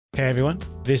Hey everyone,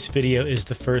 this video is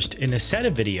the first in a set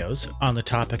of videos on the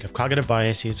topic of cognitive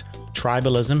biases,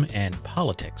 tribalism, and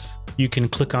politics. You can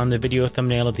click on the video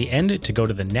thumbnail at the end to go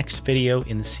to the next video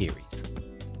in the series.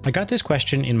 I got this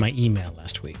question in my email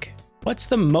last week. What's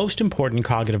the most important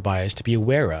cognitive bias to be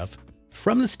aware of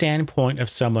from the standpoint of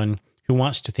someone who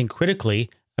wants to think critically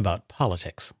about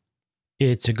politics?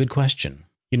 It's a good question.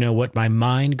 You know what my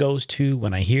mind goes to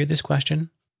when I hear this question?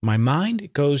 My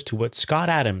mind goes to what Scott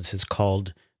Adams has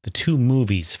called the two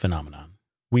movies phenomenon.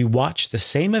 We watch the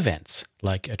same events,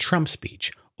 like a Trump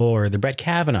speech or the Brett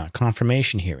Kavanaugh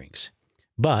confirmation hearings,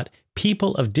 but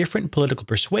people of different political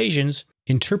persuasions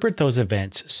interpret those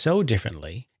events so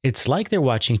differently, it's like they're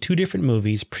watching two different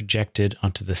movies projected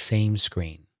onto the same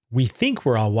screen. We think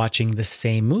we're all watching the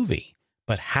same movie,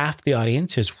 but half the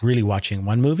audience is really watching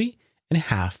one movie and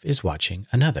half is watching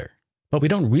another. But we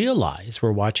don't realize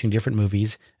we're watching different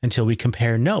movies until we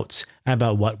compare notes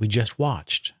about what we just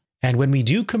watched. And when we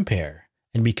do compare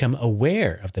and become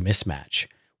aware of the mismatch,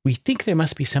 we think there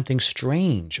must be something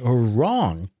strange or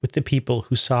wrong with the people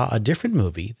who saw a different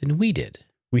movie than we did.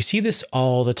 We see this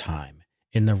all the time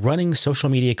in the running social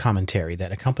media commentary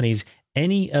that accompanies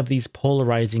any of these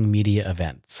polarizing media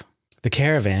events. The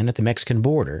caravan at the Mexican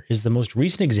border is the most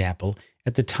recent example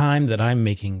at the time that I'm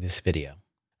making this video.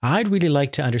 I'd really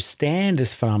like to understand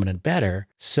this phenomenon better,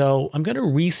 so I'm going to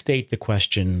restate the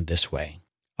question this way.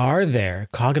 Are there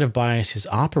cognitive biases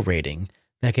operating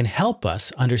that can help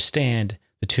us understand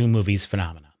the two movies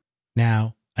phenomenon?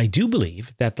 Now, I do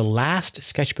believe that the last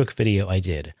sketchbook video I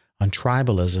did on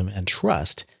tribalism and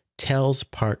trust tells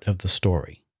part of the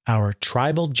story. Our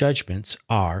tribal judgments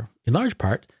are, in large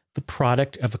part, the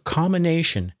product of a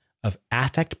combination of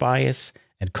affect bias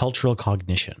and cultural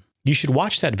cognition. You should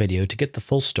watch that video to get the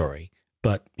full story,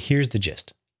 but here's the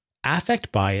gist.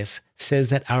 Affect bias says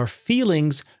that our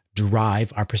feelings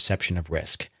drive our perception of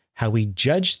risk, how we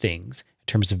judge things in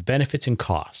terms of benefits and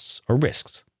costs or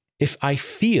risks. If I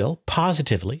feel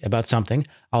positively about something,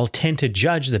 I'll tend to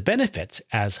judge the benefits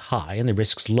as high and the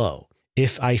risks low.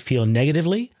 If I feel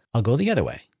negatively, I'll go the other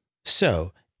way.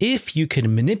 So, if you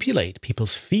can manipulate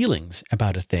people's feelings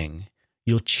about a thing,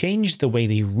 you'll change the way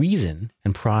they reason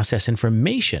and process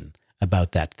information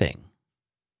about that thing.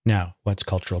 Now, what's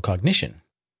cultural cognition?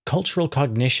 Cultural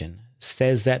cognition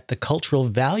says that the cultural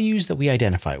values that we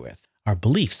identify with, our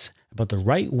beliefs about the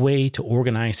right way to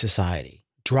organize society,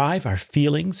 drive our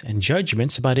feelings and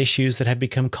judgments about issues that have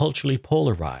become culturally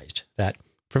polarized, that,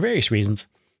 for various reasons,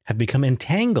 have become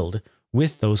entangled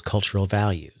with those cultural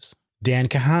values. Dan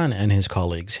Kahan and his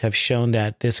colleagues have shown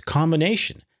that this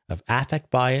combination of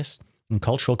affect bias and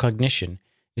cultural cognition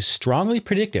is strongly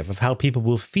predictive of how people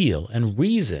will feel and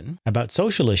reason about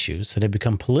social issues that have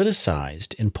become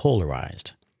politicized and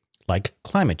polarized, like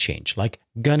climate change, like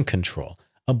gun control,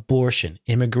 abortion,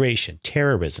 immigration,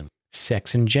 terrorism,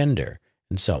 sex and gender,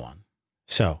 and so on.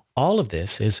 So, all of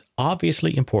this is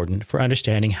obviously important for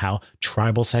understanding how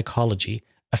tribal psychology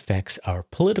affects our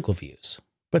political views.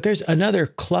 But there's another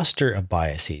cluster of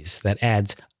biases that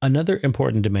adds another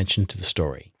important dimension to the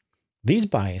story. These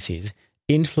biases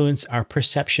influence our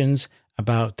perceptions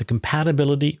about the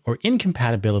compatibility or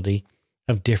incompatibility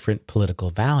of different political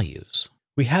values.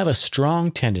 We have a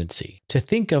strong tendency to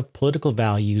think of political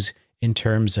values in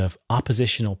terms of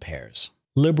oppositional pairs.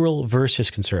 Liberal versus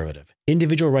conservative,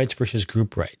 individual rights versus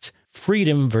group rights,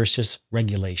 freedom versus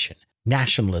regulation,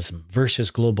 nationalism versus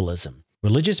globalism,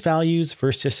 religious values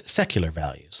versus secular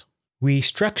values. We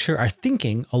structure our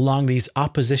thinking along these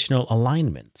oppositional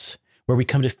alignments, where we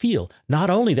come to feel not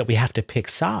only that we have to pick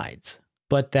sides,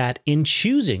 but that in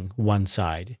choosing one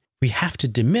side, we have to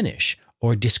diminish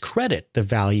or discredit the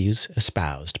values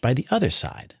espoused by the other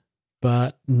side.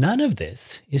 But none of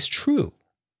this is true.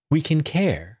 We can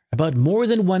care about more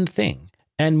than one thing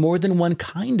and more than one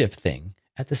kind of thing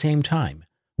at the same time.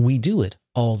 We do it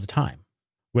all the time.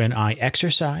 When I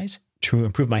exercise to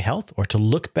improve my health or to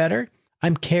look better,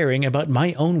 I'm caring about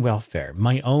my own welfare,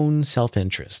 my own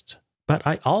self-interest. But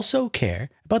I also care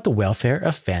about the welfare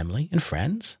of family and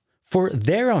friends for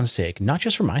their own sake, not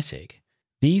just for my sake.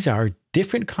 These are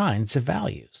different kinds of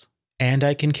values. And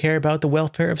I can care about the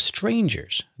welfare of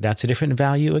strangers. That's a different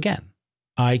value again.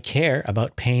 I care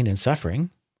about pain and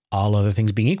suffering. All other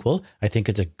things being equal, I think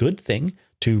it's a good thing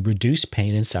to reduce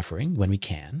pain and suffering when we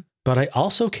can. But I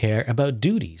also care about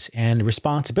duties and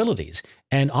responsibilities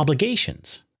and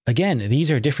obligations. Again, these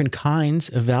are different kinds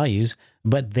of values,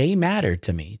 but they matter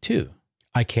to me too.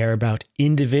 I care about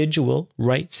individual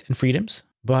rights and freedoms,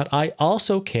 but I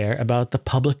also care about the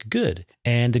public good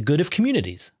and the good of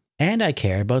communities. And I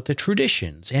care about the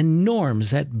traditions and norms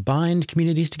that bind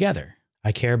communities together.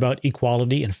 I care about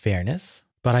equality and fairness,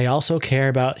 But I also care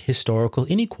about historical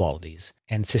inequalities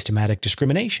and systematic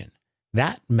discrimination.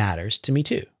 That matters to me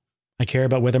too. I care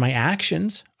about whether my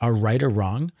actions are right or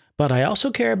wrong, but I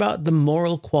also care about the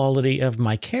moral quality of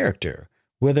my character,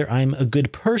 whether I'm a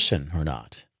good person or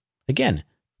not. Again,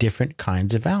 different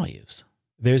kinds of values.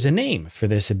 There's a name for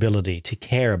this ability to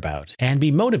care about and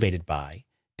be motivated by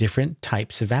different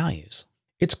types of values.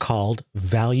 It's called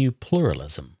value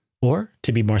pluralism. Or,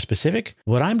 to be more specific,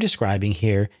 what I'm describing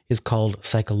here is called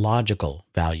psychological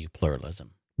value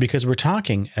pluralism, because we're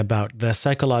talking about the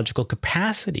psychological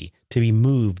capacity to be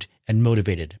moved and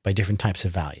motivated by different types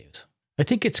of values. I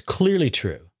think it's clearly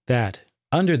true that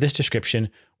under this description,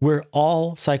 we're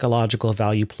all psychological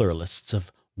value pluralists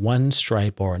of one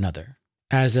stripe or another.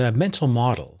 As a mental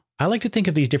model, I like to think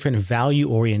of these different value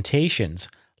orientations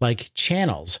like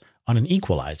channels on an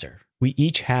equalizer. We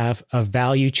each have a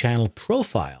value channel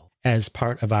profile as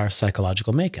part of our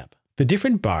psychological makeup. The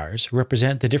different bars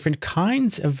represent the different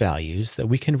kinds of values that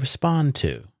we can respond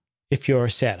to. If you're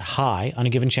set high on a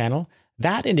given channel,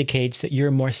 that indicates that you're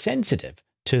more sensitive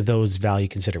to those value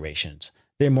considerations.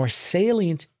 They're more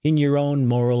salient in your own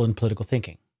moral and political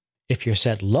thinking. If you're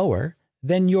set lower,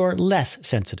 then you're less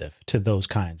sensitive to those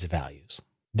kinds of values.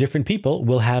 Different people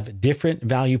will have different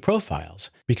value profiles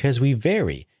because we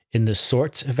vary in the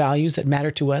sorts of values that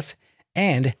matter to us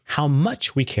and how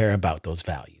much we care about those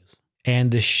values.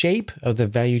 And the shape of the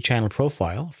value channel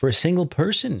profile for a single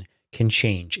person can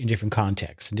change in different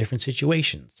contexts and different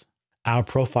situations. Our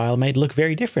profile might look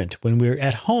very different when we're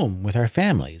at home with our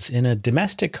families in a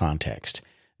domestic context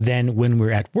than when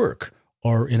we're at work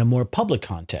or in a more public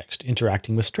context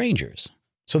interacting with strangers.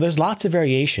 So there's lots of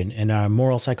variation in our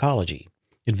moral psychology.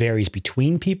 It varies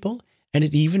between people and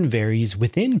it even varies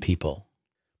within people.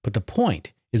 But the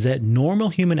point is that normal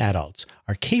human adults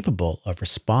are capable of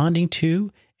responding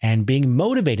to and being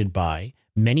motivated by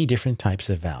many different types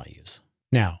of values.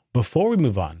 Now, before we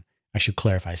move on, I should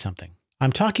clarify something.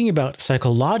 I'm talking about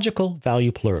psychological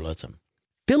value pluralism.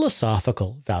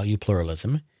 Philosophical value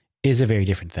pluralism is a very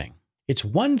different thing. It's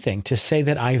one thing to say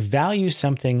that I value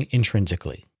something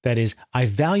intrinsically. That is, I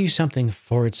value something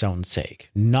for its own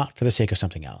sake, not for the sake of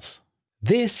something else.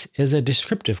 This is a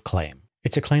descriptive claim.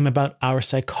 It's a claim about our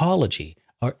psychology,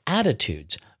 our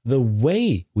attitudes, the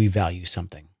way we value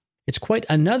something. It's quite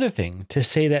another thing to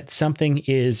say that something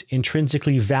is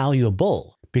intrinsically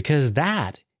valuable, because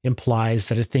that implies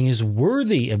that a thing is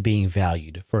worthy of being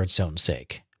valued for its own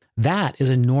sake. That is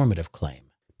a normative claim.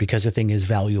 Because a thing is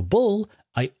valuable,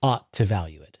 I ought to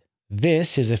value it.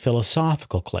 This is a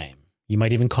philosophical claim. You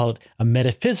might even call it a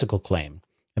metaphysical claim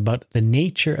about the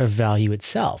nature of value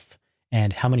itself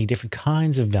and how many different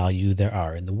kinds of value there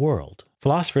are in the world.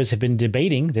 Philosophers have been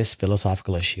debating this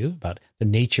philosophical issue about the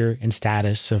nature and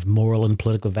status of moral and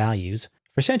political values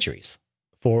for centuries.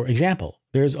 For example,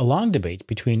 there's a long debate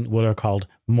between what are called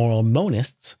moral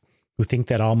monists, who think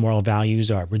that all moral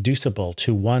values are reducible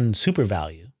to one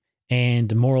supervalue,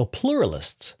 and moral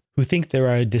pluralists, who think there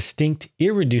are distinct,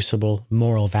 irreducible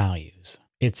moral values.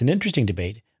 It's an interesting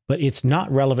debate, but it's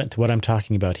not relevant to what I'm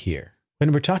talking about here.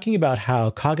 When we're talking about how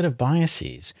cognitive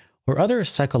biases or other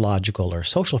psychological or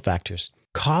social factors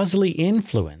causally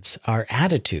influence our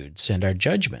attitudes and our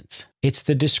judgments, it's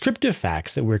the descriptive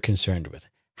facts that we're concerned with,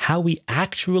 how we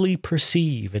actually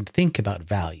perceive and think about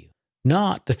value,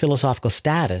 not the philosophical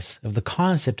status of the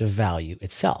concept of value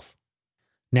itself.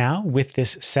 Now, with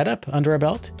this setup under our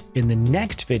belt, in the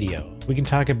next video, we can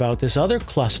talk about this other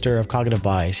cluster of cognitive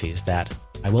biases that,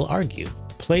 I will argue,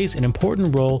 plays an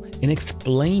important role in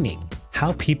explaining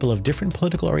how people of different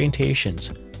political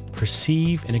orientations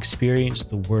perceive and experience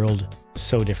the world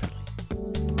so differently.